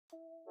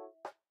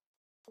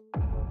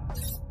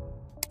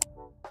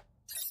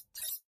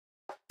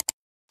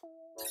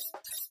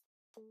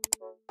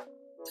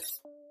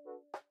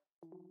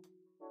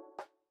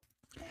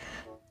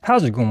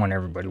How's it going,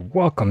 everybody?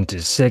 Welcome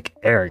to Sick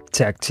Eric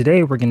Tech.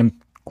 Today we're going to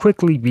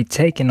quickly be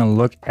taking a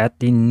look at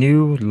the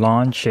new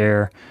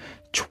Lawnchair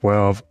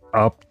 12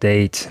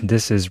 update.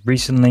 This has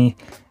recently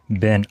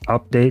been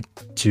updated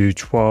to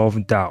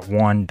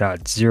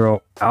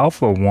 12.1.0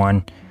 Alpha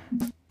 1,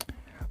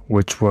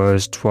 which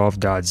was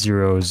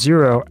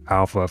 12.00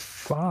 Alpha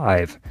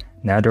 5.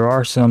 Now there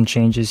are some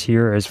changes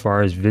here as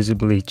far as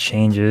visible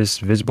changes.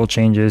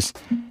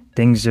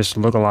 Things just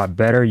look a lot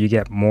better. You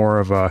get more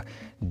of a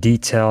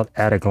detailed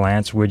at a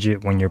glance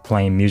widget. When you're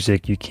playing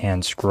music, you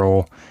can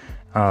scroll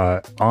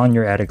on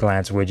your at a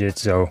glance widget,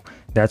 so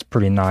that's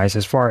pretty nice.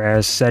 As far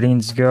as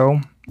settings go,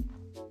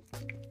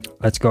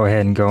 let's go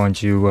ahead and go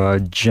into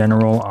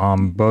general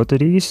on both of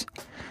these.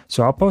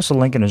 So I'll post a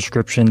link in the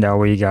description, that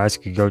way you guys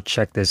could go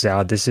check this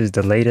out. This is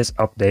the latest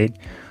update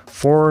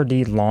for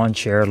the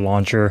Lawnchair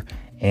Launcher,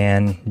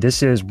 and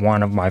this is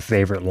one of my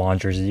favorite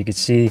launchers. As you can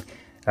see,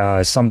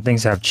 some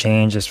things have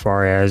changed as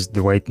far as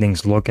the way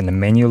things look and the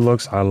menu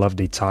looks. I love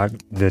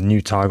the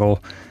new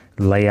toggle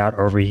layout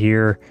over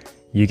here.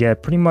 You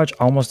get pretty much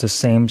almost the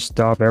same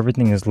stuff.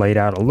 Everything is laid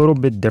out a little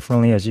bit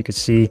differently. As you can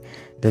see,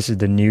 this is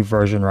the new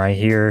version right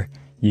here.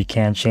 You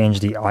can change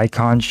the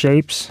icon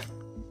shapes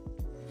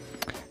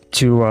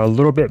to a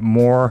little bit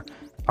more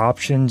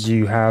options.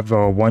 You have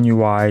One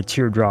UI,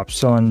 teardrop,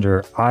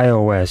 cylinder,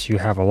 iOS. You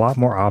have a lot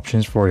more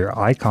options for your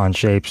icon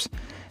shapes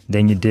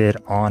than you did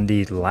on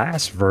the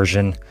last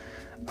version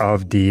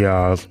of the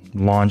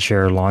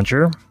Lawnchair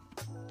Launcher.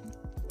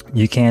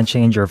 You can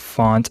change your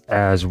font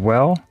as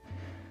well,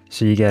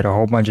 so you get a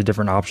whole bunch of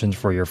different options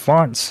for your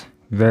fonts.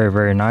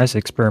 Very nice.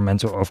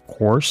 Experimental, of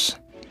course.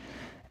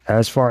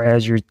 As far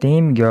as your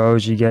theme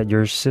goes, you get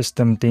your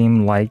system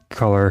theme, light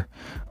color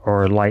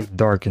or light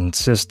darkened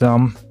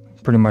system,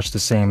 pretty much the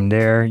same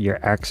there. Your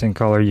accent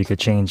color you could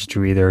change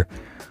to either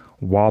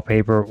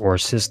wallpaper or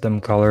system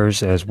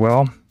colors as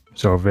well.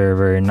 So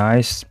very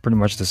nice. Pretty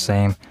much the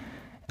same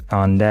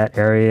on that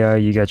area.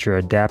 You got your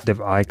adaptive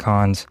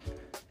icons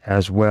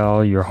as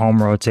well. Your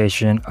home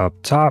rotation up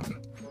top,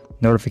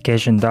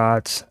 notification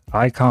dots,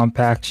 icon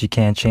packs. You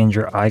can change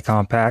your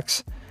icon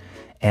packs,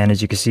 and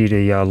as you can see,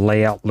 the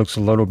layout looks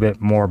a little bit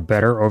more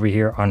better over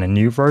here on the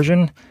new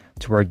version,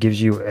 to where it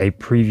gives you a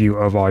preview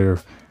of all your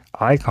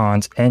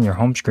icons and your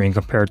home screen,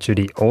 compared to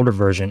the older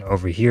version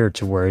over here,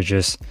 to where it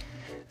just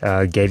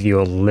gave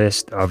you a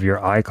list of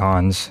your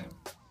icons.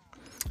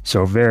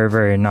 So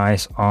very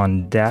nice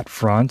on that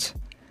front.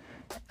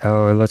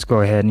 Let's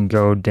go ahead and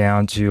go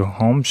down to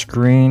home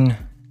screen.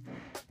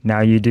 Now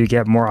you do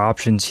get more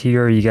options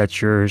here. You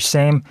got your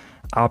same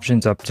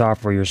options up top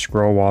for your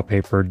scroll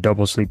wallpaper,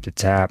 double sleep to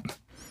tap,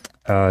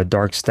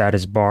 dark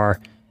status bar.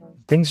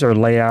 Things are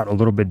laid out a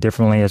little bit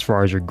differently as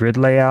far as your grid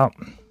layout.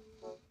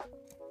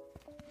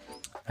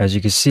 As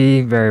you can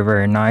see,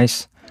 very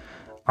nice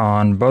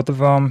on both of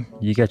them.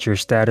 You get your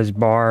status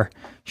bar,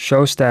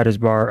 show status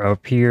bar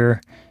up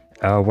here.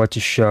 What to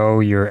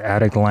show your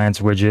at a glance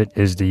widget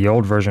is the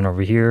old version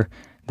over here.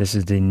 This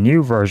is the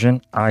new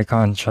version.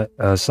 Icon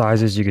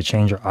sizes, you could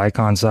change your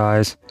icon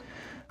size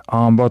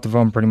on both of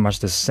them, pretty much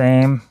the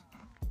same.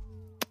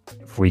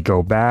 If we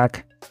go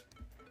back,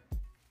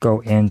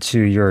 go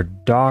into your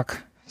dock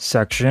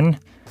section,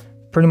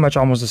 pretty much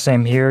almost the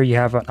same here. You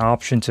have an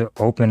option to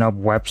open up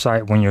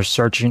website when you're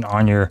searching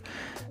on your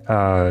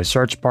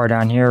search bar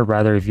down here.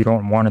 Rather, if you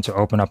don't want it to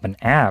open up an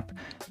app,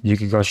 you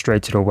could go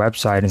straight to the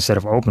website instead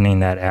of opening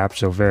that app.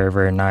 So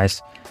very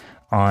nice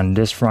on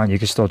this front. You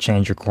can still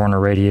change your corner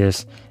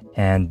radius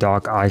and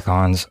dock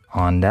icons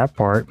on that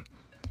part.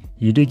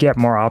 You do get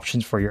more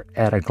options for your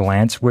at a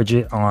glance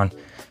widget on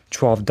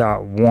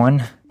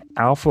 12.1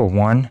 Alpha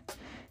 1.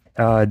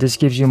 This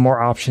gives you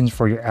more options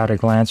for your at a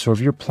glance. So if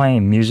you're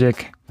playing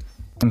music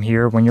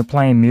here, when you're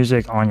playing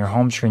music on your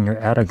home screen, your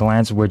at a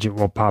glance widget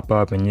will pop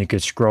up, and you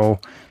could scroll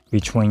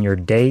between your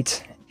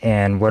date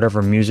and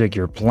whatever music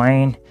you're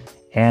playing,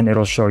 and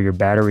it'll show your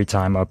battery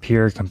time up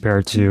here,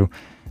 compared to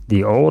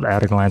the old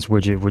at a glance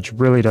widget, which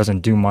really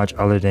doesn't do much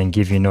other than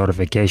give you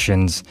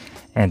notifications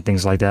and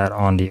things like that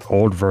on the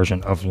old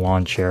version of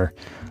Lawnchair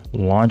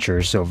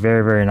Launcher. So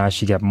very nice.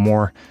 You get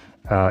more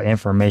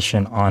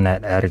information on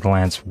that at a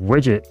glance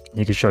widget.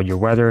 You can show your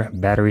weather,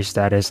 battery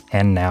status,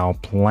 and now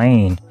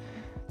playing.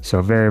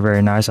 So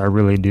very nice. I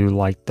really do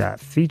like that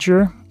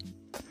feature.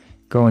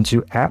 Go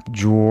into app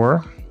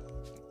drawer,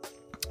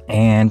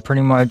 and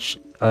pretty much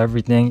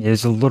everything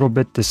is a little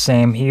bit the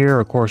same here.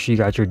 Of course, you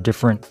got your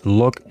different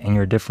look and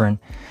your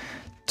different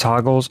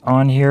toggles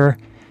on here.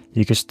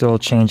 You can still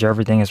change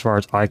everything as far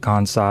as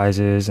icon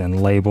sizes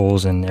and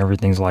labels and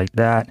everything like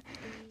that.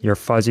 Your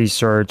fuzzy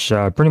search,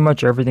 pretty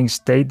much everything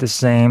stayed the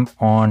same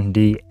on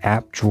the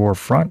app drawer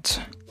front.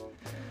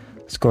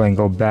 Let's go ahead and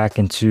go back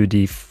into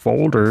the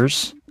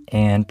folders,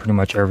 and pretty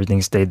much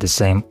everything stayed the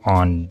same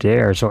on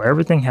there. So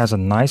everything has a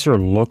nicer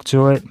look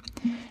to it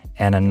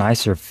and a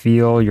nicer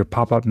feel. Your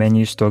pop-up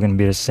menu is still going to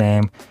be the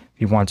same.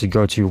 you want to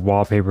go to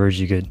wallpapers,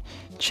 you could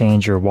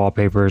change your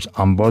wallpapers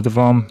on both of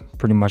them.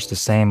 Pretty much the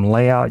same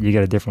layout. You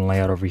get a different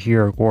layout over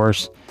here, of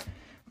course,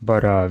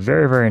 but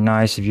very, very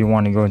nice. If you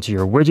want to go into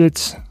your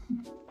widgets,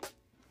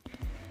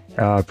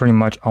 pretty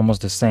much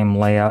almost the same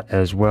layout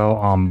as well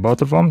on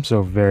both of them.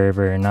 So very,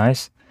 very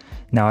nice.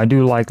 Now I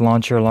do like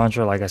Lawnchair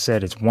Launcher. Like I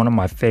said, it's one of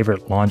my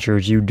favorite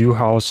launchers. You do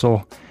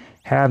also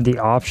have the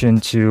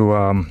option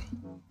to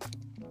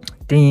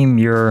theme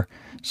your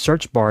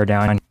search bar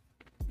down.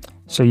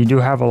 So you do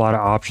have a lot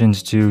of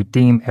options to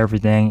theme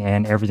everything,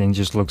 and everything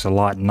just looks a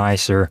lot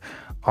nicer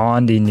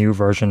on the new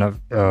version of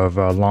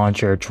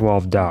Lawnchair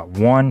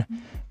 12.1.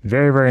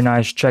 Very, very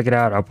nice. Check it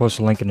out. I'll post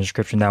a link in the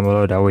description down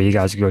below. That way you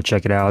guys can go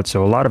check it out.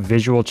 So a lot of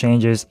visual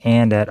changes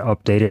and that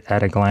updated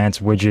at a glance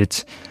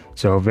widgets.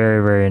 So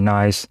very, very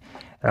nice.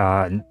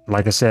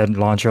 Like I said,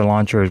 Lawnchair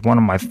Launcher is one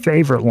of my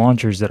favorite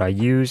launchers that I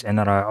use and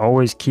that I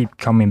always keep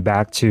coming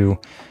back to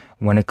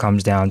when it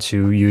comes down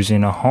to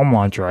using a home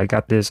launcher. I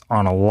got this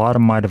on a lot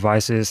of my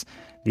devices.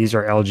 These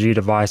are LG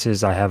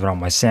devices. I have it on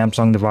my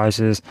Samsung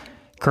devices.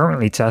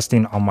 Currently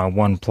testing on my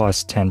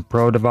OnePlus 10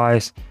 Pro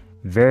device.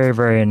 Very,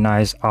 very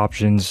nice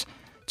options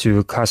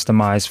to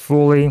customize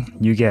fully.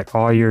 You get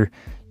all your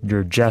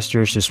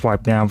gestures to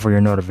swipe down for your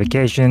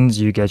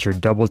notifications. You get your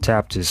double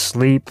tap to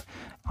sleep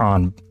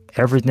on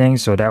everything.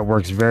 So that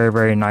works very,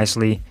 very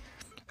nicely.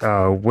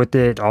 With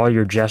it, all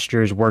your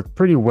gestures work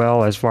pretty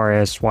well as far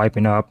as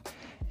swiping up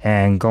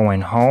and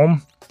going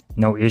home.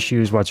 No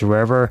issues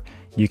whatsoever.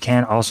 You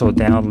can also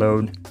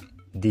download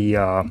the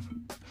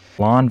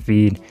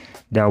Lawnfeed.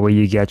 That way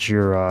you get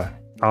your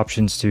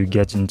options to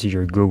get into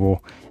your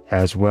Google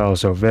as well.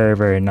 So very,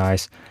 very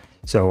nice.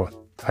 So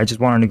I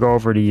just wanted to go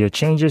over the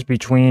changes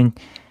between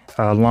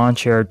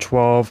Lawnchair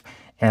 12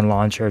 and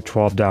Lawnchair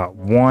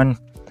 12.1.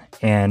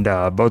 And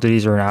both of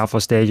these are in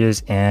alpha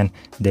stages and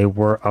they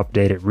were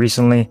updated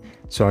recently.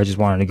 So I just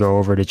wanted to go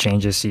over the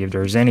changes, see if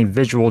there's any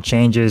visual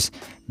changes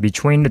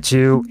between the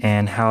two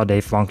and how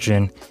they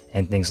function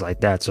and things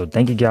like that. So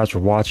thank you guys for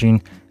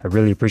watching. I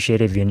really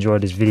appreciate it. If you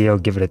enjoyed this video,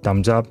 give it a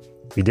thumbs up.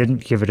 If you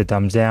didn't, give it a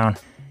thumbs down.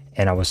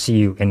 And I will see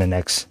you in the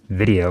next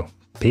video.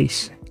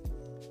 Peace.